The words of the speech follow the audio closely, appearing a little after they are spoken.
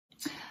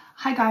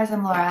Hi guys,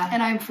 I'm Laura.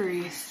 And I'm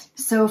Faris.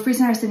 So Faris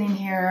and I are sitting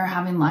here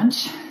having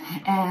lunch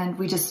and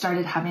we just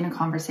started having a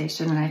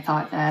conversation, and I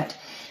thought that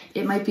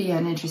it might be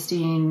an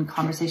interesting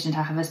conversation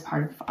to have as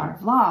part of our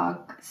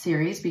vlog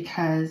series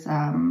because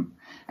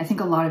I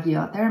think a lot of you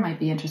out there might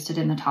be interested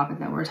in the topic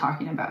that we're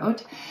talking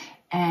about.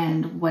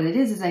 And what it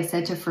is I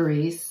said to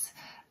Faris,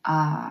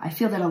 I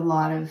feel that a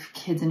lot of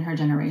kids in her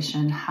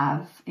generation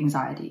have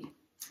anxiety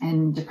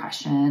and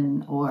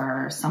depression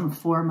or some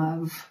form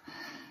of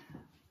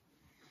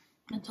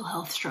mental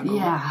health struggle.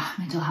 Yeah,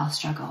 mental health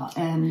struggle.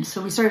 And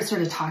so we started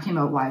sort of talking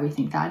about why we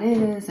think that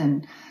is.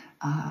 And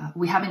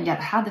we haven't yet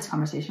had this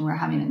conversation. We're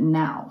having it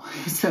now.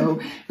 So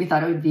we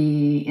thought it would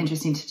be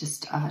interesting to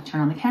just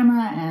turn on the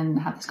camera and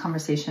have this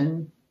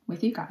conversation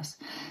with you guys.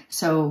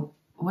 So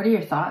what are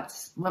your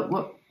thoughts?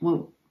 What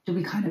do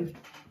we kind of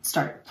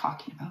start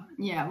talking about?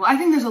 Yeah, well, I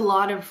think there's a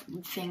lot of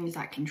things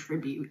that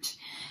contribute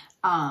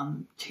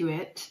to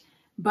it.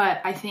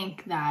 But I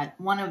think that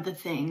one of the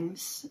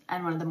things,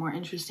 and one of the more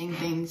interesting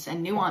things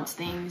and nuanced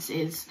things,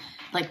 is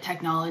like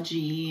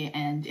technology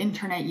and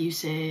internet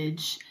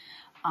usage.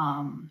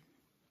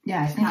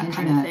 Yeah, I think that internet,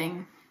 kind of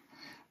thing.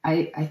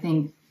 I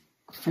think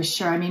for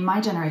sure. I mean,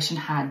 my generation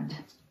had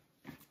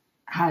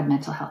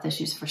mental health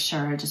issues for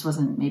sure. It just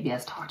wasn't maybe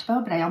as talked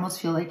about, but I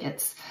almost feel like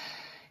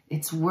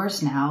it's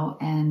worse now.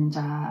 And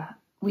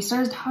we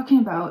started talking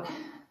about,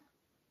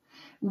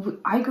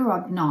 I grew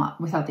up not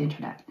without the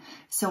internet.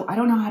 So I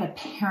don't know how to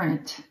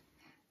parent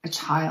a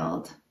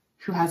child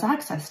who has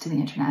access to the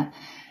internet.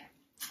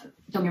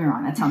 Don't get me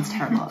wrong, that sounds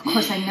terrible. Of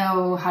course, I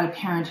know how to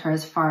parent her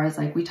as far as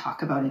like we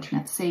talk about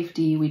internet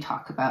safety. We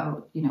talk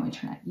about,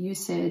 internet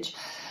usage.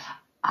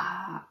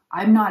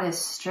 I'm not as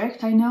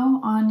strict, I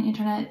know, on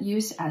internet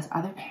use as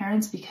other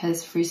parents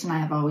because Faris and I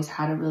have always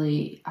had a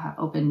really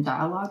open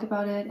dialogue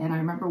about it. And I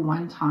remember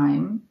one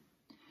time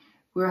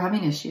we were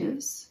having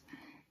issues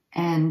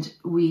and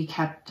we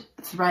kept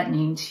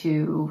threatening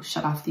to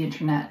shut off the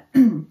internet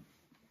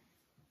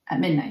at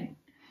midnight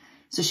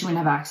so she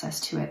wouldn't have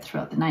access to it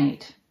throughout the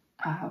night,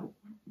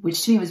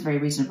 which to me was very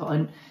reasonable.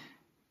 And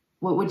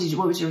what was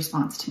your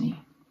response to me?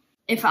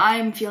 If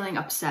I'm feeling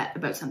upset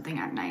about something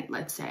at night,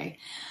 let's say,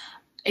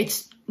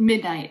 it's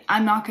midnight,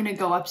 I'm not going to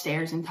go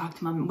upstairs and talk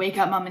to mom, wake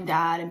up mom and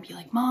dad and be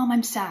like, Mom,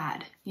 I'm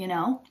sad,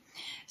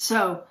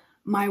 So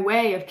my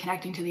way of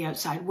connecting to the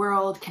outside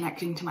world,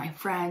 connecting to my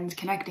friends,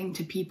 connecting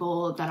to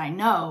people that I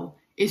know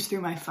is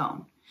through my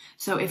phone.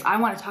 So if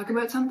I want to talk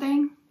about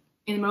something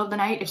in the middle of the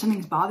night, if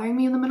something's bothering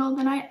me in the middle of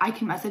the night, I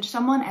can message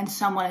someone and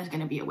someone is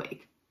going to be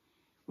awake.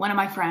 One of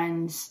my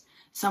friends,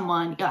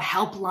 someone, a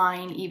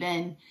helpline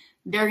even,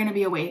 they're going to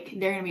be awake.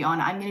 They're going to be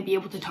on. I'm going to be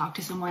able to talk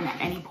to someone at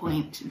any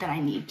point that I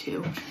need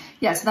to.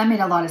 Yeah, so that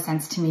made a lot of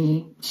sense to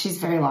me. She's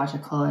very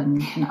logical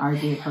and can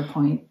argue her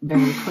point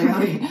very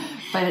clearly.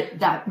 But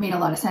that made a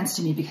lot of sense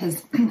to me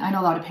because I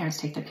know a lot of parents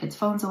take their kids'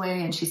 phones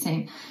away. And she's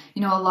saying,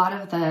 a lot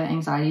of the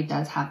anxiety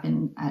does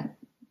happen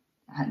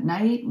at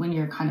night when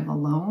you're kind of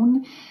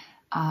alone.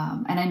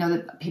 And I know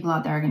that people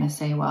out there are going to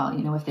say, well,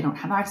 if they don't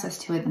have access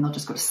to it, then they'll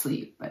just go to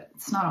sleep. But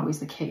it's not always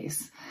the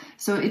case.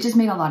 So it just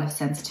made a lot of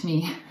sense to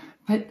me.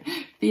 But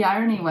the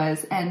irony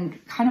was,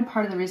 and kind of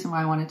part of the reason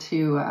why I wanted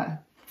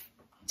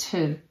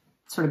to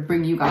sort of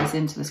bring you guys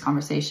into this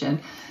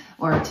conversation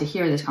or to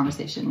hear this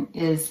conversation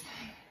is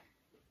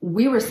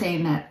we were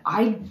saying that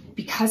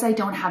because I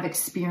don't have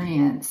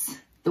experience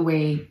the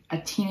way a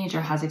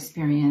teenager has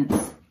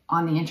experience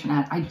on the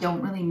internet, I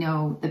don't really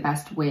know the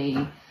best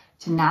way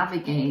to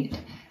navigate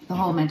the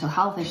whole mental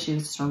health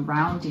issues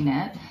surrounding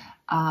it.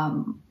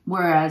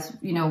 Whereas,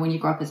 when you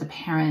grow up as a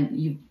parent,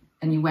 you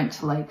went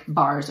to like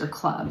bars or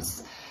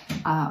clubs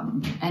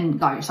and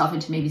got yourself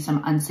into maybe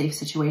some unsafe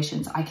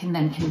situations, I can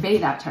then convey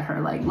that to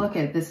her. Like, look,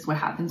 this is what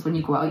happens when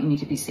you go out. You need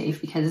to be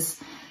safe because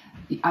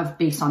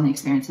based on the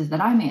experiences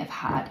that I may have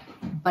had.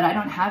 But I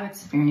don't have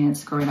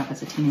experience growing up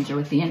as a teenager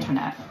with the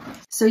internet.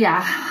 So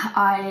yeah,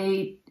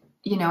 I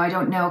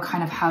don't know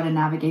kind of how to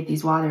navigate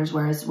these waters.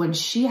 Whereas when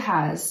she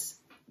has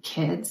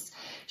kids,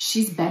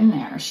 she's been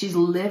there, she's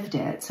lived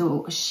it.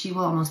 So she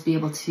will almost be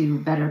able to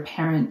better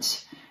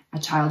parent a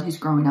child who's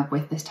growing up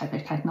with this type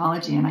of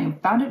technology. And I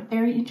found it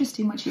very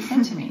interesting what she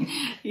said to me.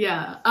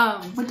 Yeah.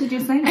 What did you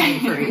say to me,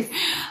 Faris?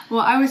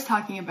 Well, I was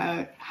talking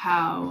about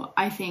how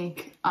I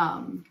think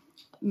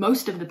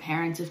most of the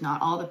parents, if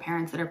not all the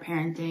parents that are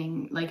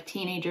parenting like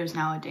teenagers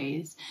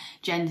nowadays,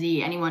 Gen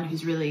Z, anyone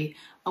who's really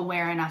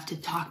aware enough to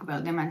talk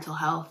about their mental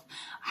health,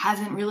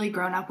 hasn't really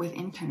grown up with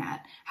internet,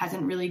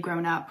 hasn't really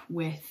grown up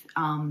with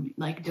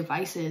like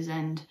devices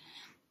and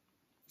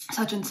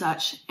such and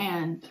such.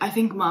 And I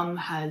think mom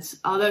has,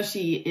 although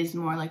she is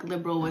more like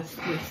liberal with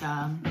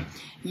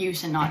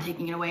use and not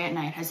taking it away at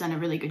night, has done a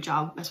really good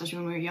job, especially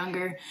when we were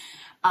younger,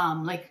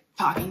 like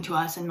talking to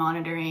us and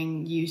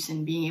monitoring use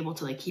and being able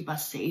to like keep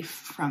us safe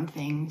from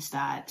things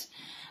that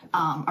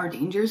are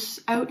dangerous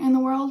out in the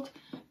world.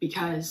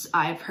 Because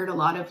I've heard a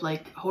lot of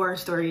like horror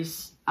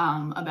stories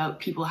about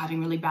people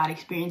having really bad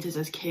experiences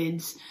as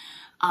kids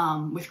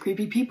with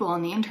creepy people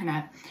on the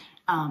internet.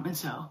 And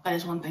so that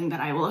is one thing that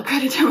I will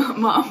credit to my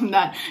mom,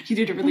 that she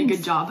did a really Thanks.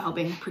 good job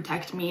helping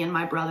protect me and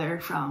my brother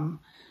from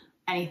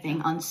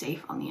anything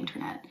unsafe on the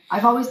internet.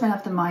 I've always been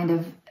of the mind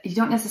of, you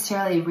don't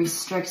necessarily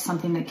restrict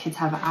something that kids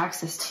have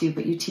access to,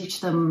 but you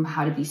teach them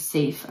how to be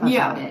safe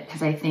about it.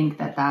 Because I think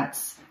that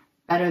that's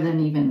better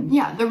than even...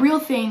 Yeah, the real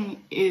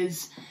thing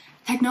is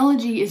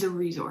technology is a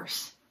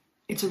resource.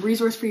 It's a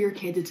resource for your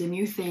kids. It's a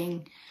new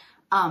thing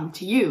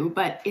to you,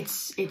 but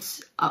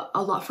it's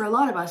a lot for a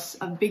lot of us,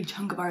 a big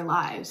chunk of our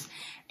lives.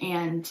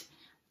 And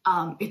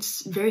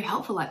it's very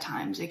helpful at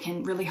times. It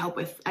can really help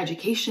with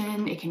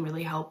education. It can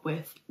really help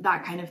with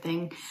that kind of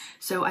thing.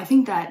 So I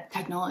think that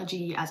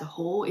technology as a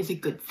whole is a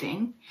good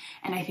thing.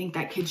 And I think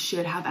that kids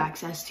should have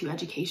access to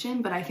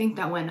education. But I think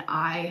that when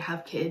I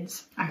have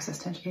kids... Access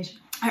to education.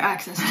 Or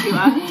access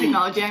to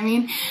technology, I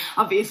mean.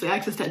 Obviously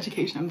access to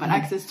education, but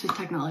access to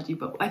technology.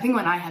 But I think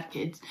when I have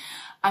kids,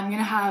 I'm going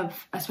to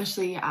have,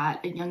 especially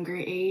at a younger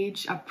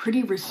age, a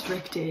pretty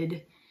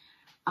restricted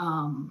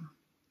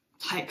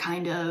type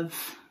kind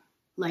of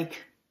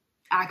like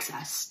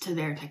access to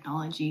their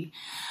technology.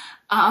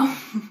 I'm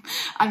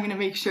going to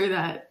make sure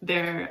that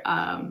they're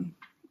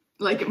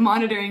like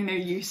monitoring their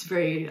use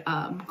very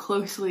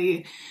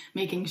closely,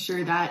 making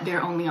sure that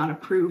they're only on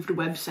approved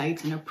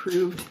websites and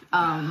approved,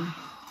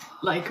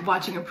 like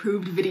watching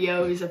approved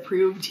videos,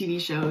 approved TV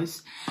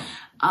shows,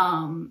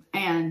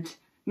 and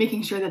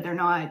making sure that they're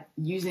not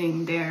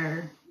using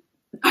their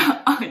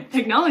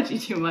technology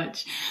too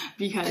much,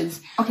 because...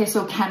 Okay,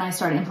 so can I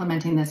start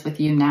implementing this with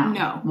you now?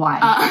 No.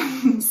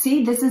 Why?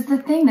 See, this is the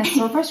thing that's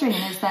so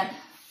frustrating, is that...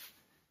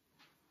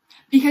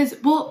 Because,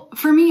 well,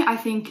 for me, I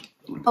think...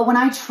 But when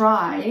I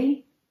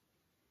try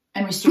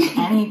and restrict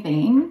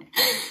anything...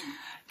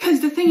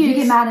 Because the thing is... You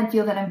get mad and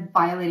feel that I'm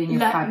violating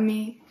your Let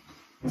me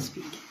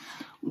speak.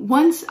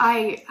 Once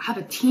I have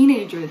a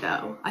teenager,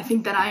 though, I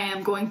think that I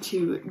am going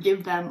to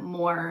give them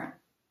more...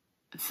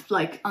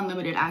 like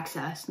unlimited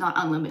access, not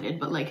unlimited,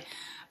 but like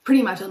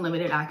pretty much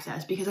unlimited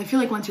access, because I feel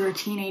like once you're a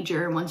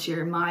teenager, once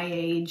you're my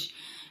age,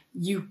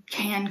 you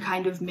can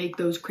kind of make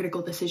those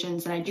critical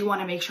decisions. And I do want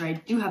to make sure I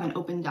do have an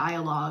open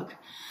dialogue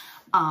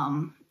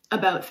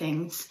about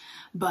things.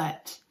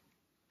 But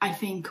I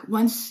think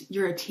once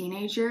you're a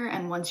teenager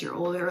and once you're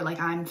older,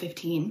 like I'm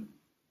 15,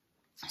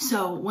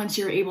 so once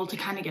you're able to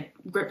kind of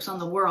get grips on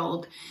the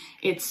world,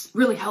 it's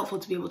really helpful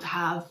to be able to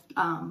have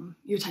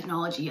your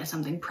technology as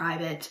something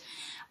private,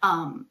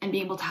 and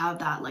be able to have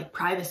that like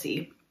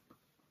privacy.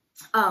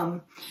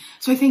 So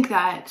I think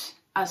that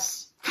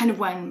as kind of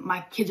when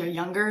my kids are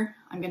younger,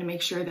 I'm going to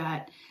make sure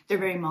that they're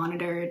very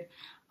monitored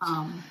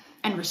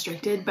and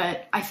restricted.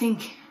 But I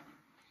think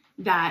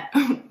that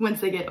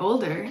once they get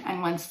older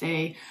and once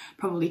they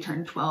probably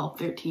turn 12,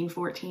 13,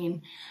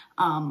 14,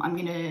 I'm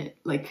going to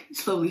like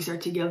slowly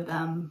start to give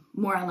them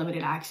more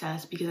unlimited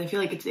access, because I feel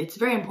like it's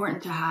very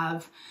important to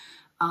have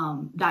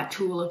that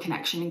tool of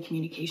connection and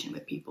communication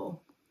with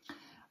people.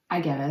 I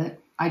get it.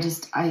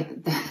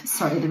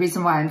 Sorry, the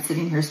reason why I'm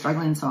sitting here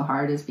struggling so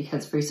hard is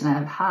because Grace and I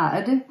have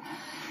had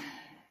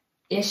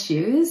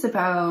issues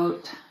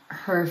about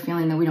her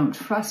feeling that we don't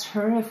trust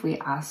her if we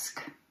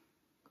ask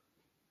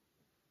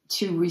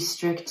to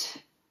restrict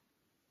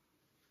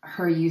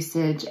her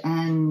usage.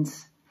 And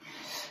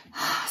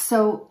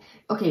so,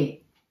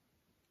 okay,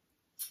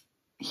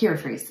 here,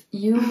 Grace,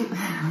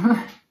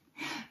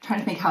 trying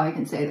to think how I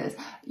can say this.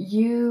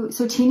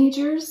 So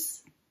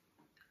teenagers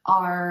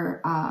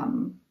are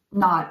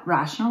not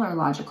rational or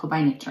logical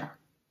by nature.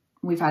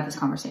 We've had this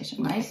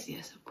conversation, right?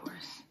 Yes, of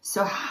course.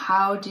 So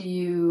how do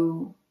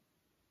you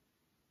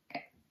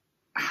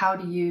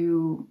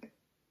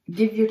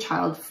give your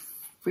child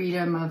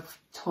freedom of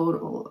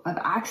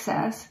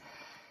access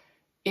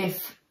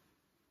if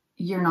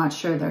you're not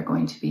sure they're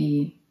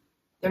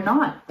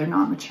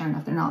not mature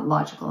enough, they're not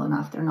logical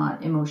enough, they're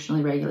not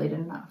emotionally regulated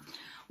enough?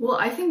 Well,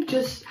 I think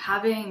just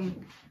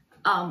having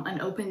an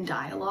open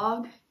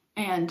dialogue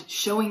and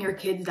showing your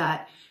kids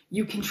that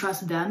you can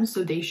trust them,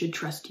 so they should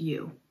trust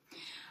you.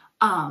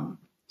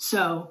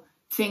 So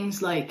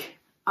things like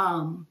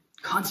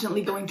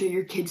constantly going through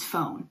your kid's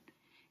phone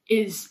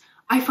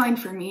I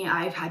find for me,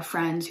 I've had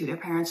friends who their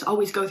parents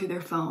always go through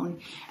their phone.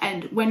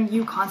 And when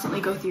you constantly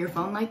go through your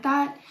phone like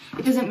that,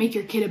 it doesn't make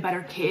your kid a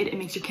better kid. It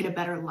makes your kid a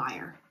better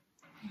liar.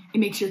 It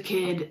makes your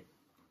kid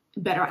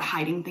better at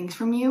hiding things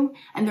from you,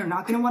 and they're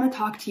not going to want to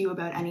talk to you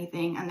about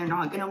anything, and they're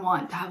not going to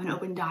want to have an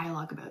open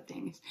dialogue about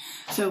things.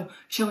 So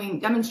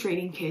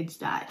demonstrating kids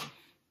that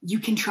you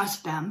can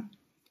trust them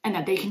and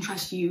that they can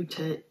trust you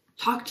to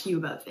talk to you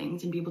about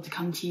things and be able to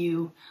come to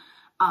you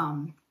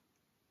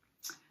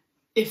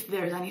if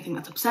there's anything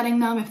that's upsetting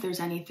them, if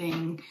there's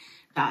anything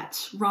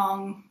that's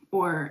wrong,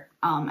 or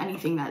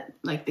anything that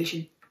like they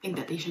should think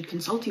that they should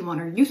consult you on,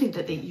 or you think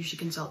that you should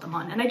consult them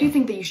on. And I do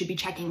think that you should be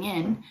checking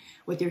in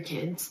with your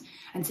kids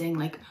and saying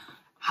like,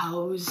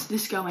 how's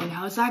this going?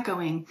 How's that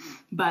going?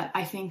 But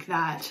I think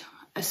that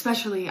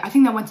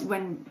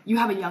when you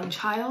have a young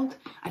child,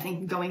 I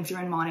think going through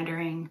and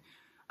monitoring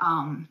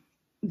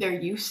their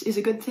use is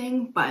a good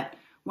thing. But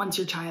once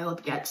your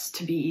child gets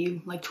to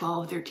be like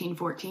 12, 13,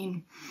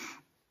 14,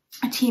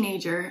 a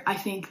teenager, I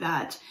think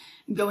that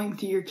going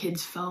through your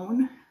kid's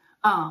phone,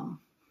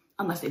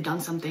 unless they've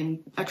done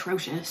something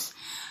atrocious,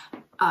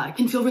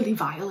 can feel really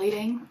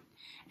violating,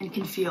 and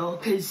can feel,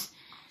 because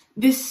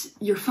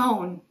your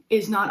phone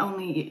is not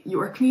only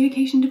your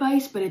communication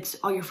device, but it's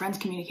all your friends'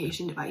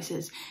 communication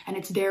devices, and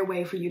it's their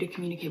way for you to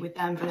communicate with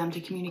them, for them to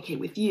communicate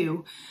with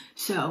you.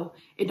 So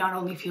it not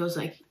only feels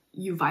like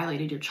you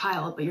violated your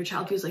child, but your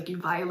child feels like you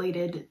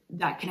violated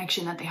that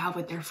connection that they have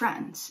with their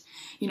friends.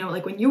 You know,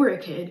 like when you were a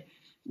kid,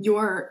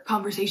 your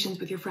conversations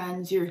with your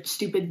friends, your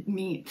stupid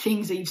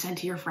things that you've sent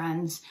to your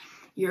friends,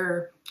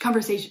 your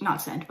conversation,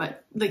 not sent,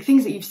 but like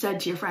things that you've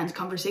said to your friends,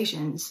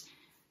 conversations,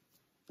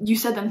 you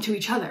said them to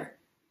each other.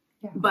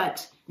 Yeah.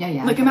 But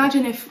like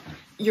imagine if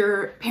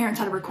your parents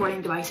had a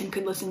recording device and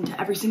could listen to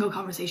every single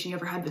conversation you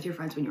ever had with your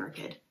friends when you were a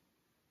kid.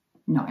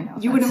 No, I know.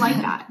 You wouldn't like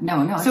that.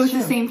 No. So it's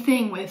the same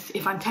thing with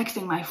if I'm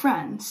texting my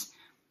friends.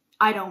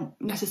 I don't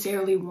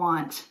necessarily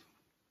want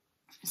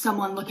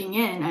someone looking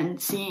in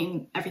and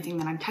seeing everything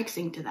that I'm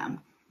texting to them,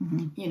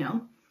 you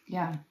know?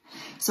 Yeah.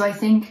 So I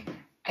think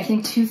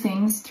three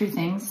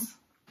things,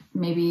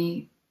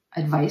 maybe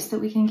advice that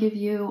we can give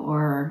you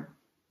or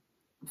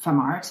from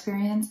our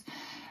experience,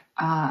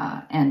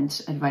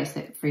 and advice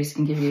that Grace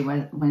can give you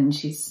when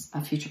she's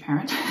a future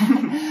parent.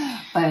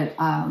 But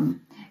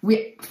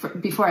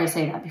before I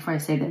say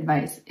the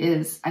advice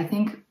is, I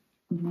think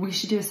we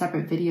should do a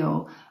separate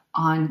video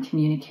on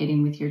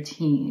communicating with your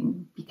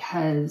teen,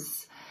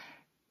 because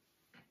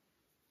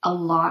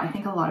I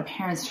think a lot of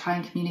parents try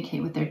and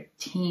communicate with their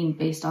teen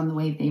based on the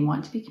way they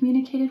want to be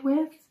communicated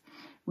with.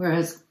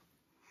 Whereas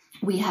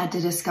we had to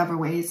discover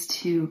ways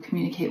to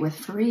communicate with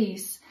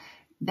Faris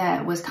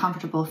that was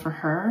comfortable for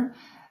her,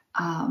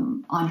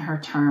 on her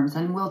terms.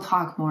 And we'll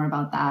talk more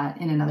about that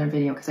in another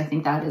video, because I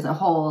think that is a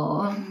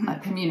whole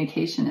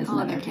communication is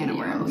another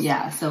video.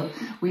 Yeah. So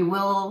we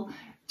will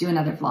do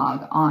another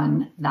vlog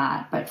on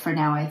that. But for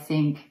now, I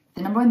think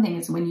the number one thing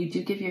is when you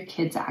do give your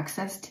kids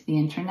access to the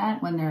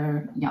internet when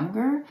they're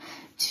younger,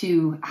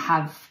 to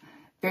have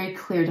very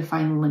clear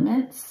defined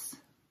limits.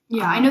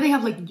 Yeah, I know they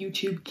have like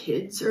YouTube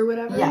Kids or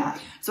whatever. Yeah.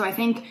 So I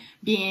think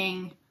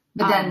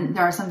But then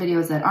there are some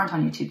videos that aren't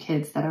on YouTube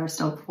Kids that are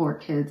still for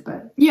kids,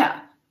 but...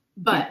 Yeah.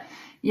 But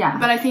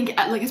I think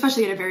like,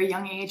 especially at a very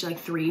young age, like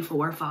 3,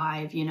 4,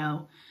 5, you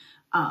know.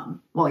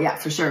 Well, yeah,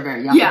 for sure.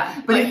 Very young.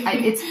 Yeah. But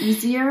it's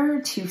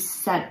easier to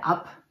set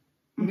up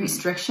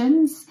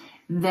restrictions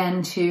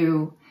than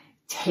to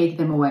take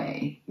them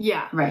away.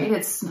 Yeah. Right?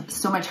 It's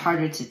so much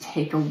harder to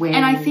take away.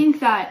 And I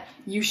think that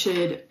you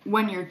should,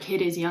 when your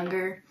kid is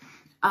younger,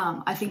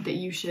 I think that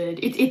you should,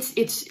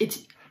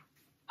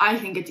 I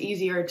think it's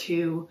easier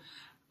to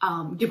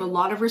give a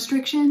lot of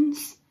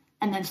restrictions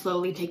and then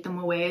slowly take them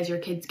away as your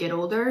kids get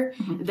older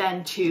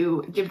than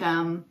to give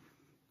them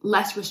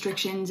less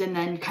restrictions and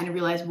then kind of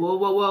realize,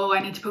 whoa,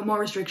 I need to put more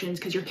restrictions,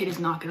 because your kid is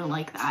not going to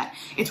like that.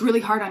 It's really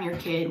hard on your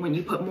kid when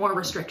you put more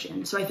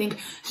restrictions. So I think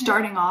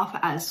starting off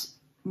as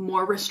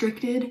more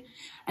restricted,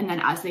 and then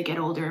as they get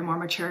older and more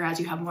mature, as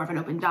you have more of an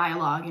open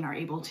dialogue and are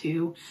able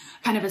to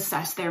kind of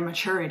assess their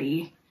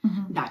maturity,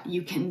 that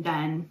you can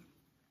then,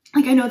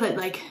 like, I know that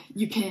like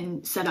you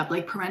can set up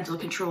like parental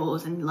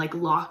controls and like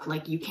lock,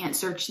 like you can't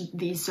search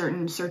these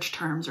certain search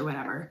terms or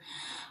whatever.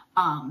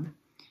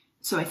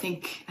 So I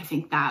think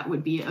that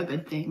would be a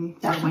good thing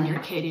for when your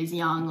kid is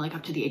young, like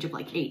up to the age of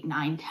like 8,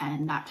 9,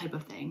 10, that type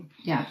of thing.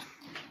 Yeah.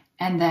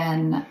 And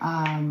then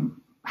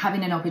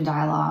having an open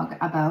dialogue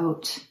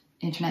about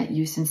internet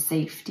use and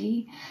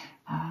safety.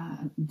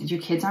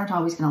 Your kids aren't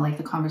always going to like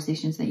the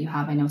conversations that you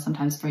have. I know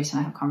sometimes Grace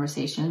and I have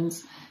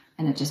conversations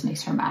and it just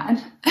makes her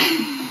mad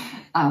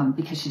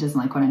because she doesn't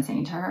like what I'm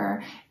saying to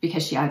her,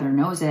 because she either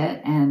knows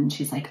it and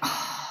she's like,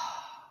 oh,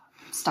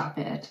 stop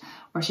it.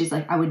 Or she's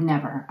like, I would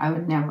never.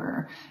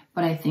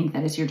 But I think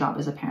that it's your job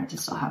as a parent to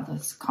still have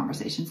those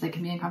conversations that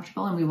can be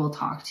uncomfortable. And we will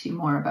talk to you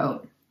more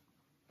about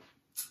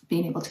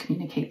being able to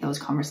communicate those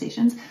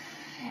conversations.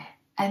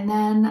 And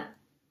then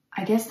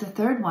I guess the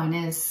third one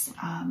is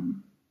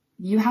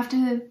you have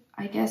to,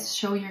 I guess,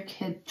 show your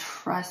kid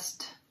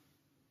trust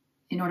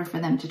in order for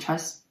them to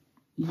trust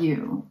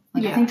you.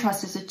 Like, I think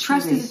trust is a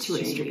two-way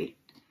street.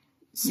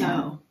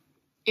 So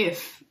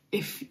if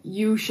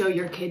you show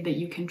your kid that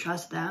you can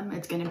trust them,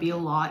 it's going to be a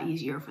lot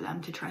easier for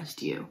them to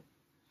trust you.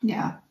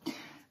 Yeah.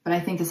 But I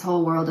think this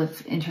whole world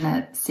of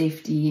internet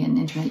safety and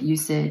internet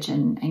usage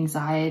and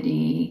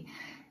anxiety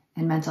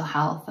and mental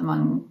health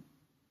among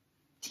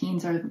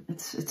teens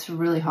it's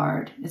really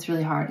hard. It's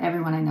really hard.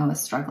 Everyone I know is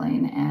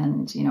struggling,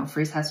 and, you know,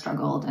 Faris has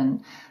struggled,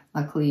 and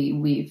luckily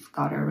we've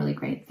got a really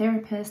great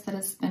therapist that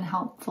has been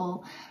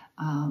helpful.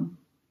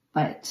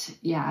 But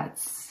yeah,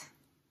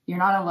 you're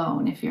not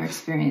alone if you're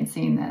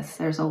experiencing this.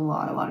 There's a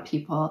lot of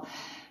people.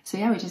 So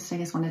yeah, we just, I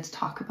guess, wanted to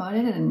talk about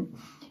it. And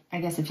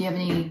I guess if you have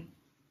any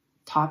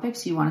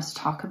topics you want us to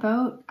talk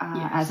about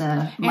as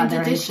a mother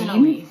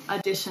and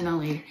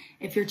additionally,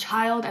 if your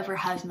child ever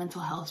has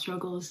mental health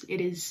struggles,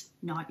 it is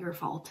not your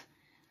fault.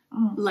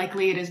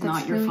 Likely it is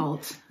not your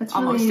fault.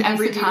 Almost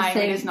every time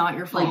it is not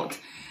your fault.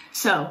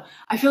 So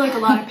I feel like a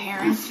lot of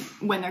parents,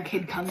 when their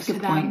kid comes to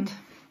them,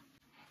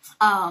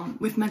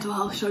 with mental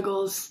health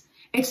struggles,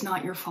 it's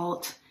not your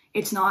fault.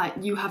 It's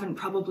not, you haven't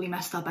probably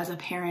messed up as a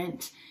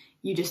parent.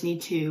 You just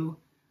need to,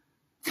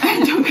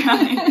 don't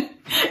cry.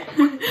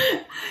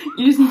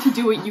 You just need to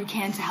do what you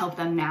can to help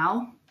them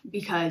now,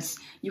 because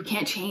you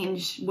can't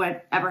change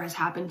whatever has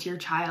happened to your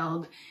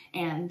child.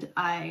 And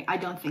I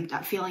don't think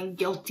that feeling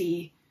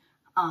guilty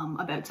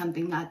about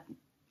something that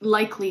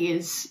likely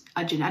is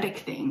a genetic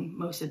thing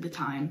most of the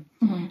time.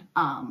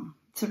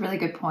 It's a really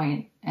good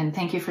point. And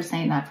thank you for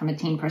saying that from a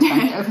teen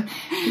perspective,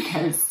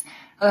 because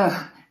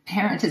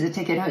parent is a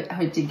ticket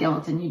out to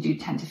guilt, and you do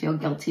tend to feel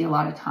guilty a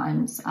lot of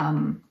times.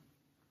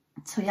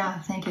 So yeah,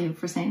 thank you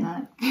for saying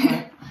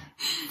that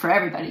for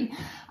everybody.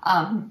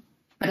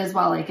 But as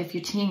well, like if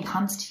your teen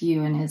comes to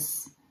you and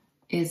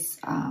is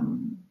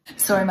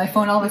sorry, my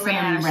phone all of a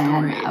sudden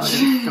ran out of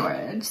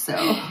storage, so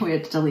we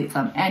had to delete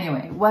some.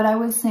 Anyway, what I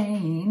was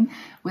saying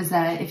was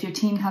that if your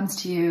teen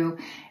comes to you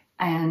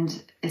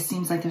and it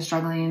seems like they're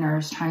struggling, or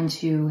is trying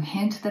to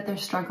hint that they're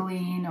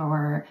struggling,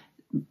 or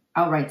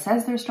outright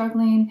says they're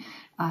struggling,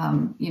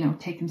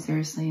 take them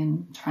seriously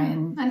and try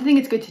and... I think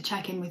it's good to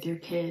check in with your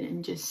kid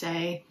and just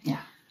say,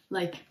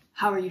 like,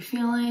 how are you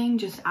feeling?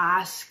 Just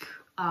ask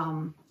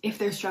if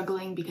they're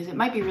struggling, because it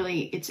might be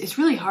really, it's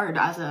really hard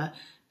as a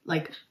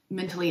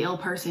mentally ill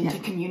person to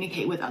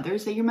communicate with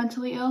others that you're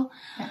mentally ill.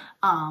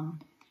 No,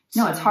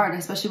 it's hard,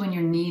 especially when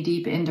you're knee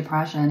deep in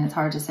depression. It's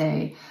hard to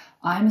say,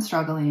 I'm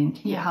struggling,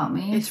 can you help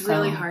me? It's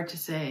really hard to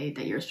say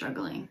that you're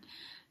struggling.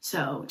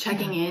 So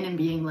checking in and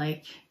being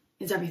like,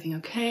 is everything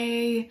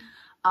okay?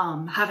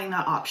 Having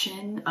that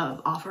option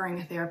of offering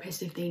a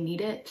therapist if they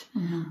need it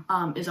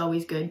is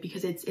always good,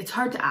 because it's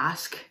hard to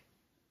ask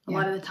a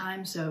lot of the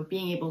time. So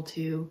being able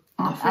to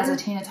offer. As a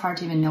teen, it's hard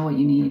to even know what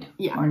you need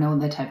or know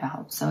the type of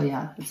help. So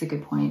yeah, it's a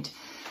good point.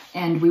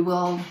 And we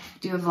will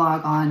do a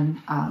vlog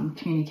on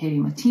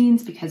communicating with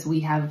teens, because we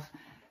have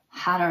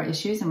had our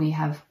issues and we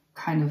have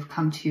kind of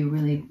come to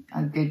really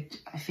a good,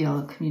 I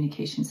feel,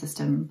 communication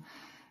system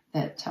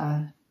that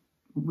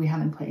we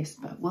have in place.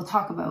 But we'll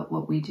talk about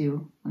what we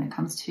do when it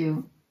comes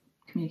to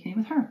communicating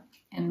with her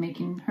and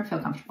making her feel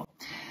comfortable.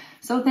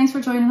 So thanks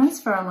for joining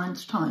us for our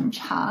lunchtime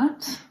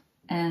chat.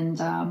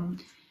 And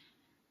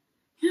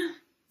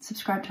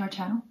subscribe to our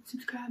channel.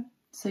 Subscribe.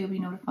 So you'll be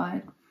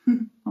notified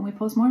when we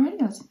post more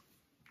videos.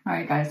 All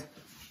right, guys.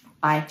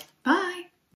 Bye. Bye.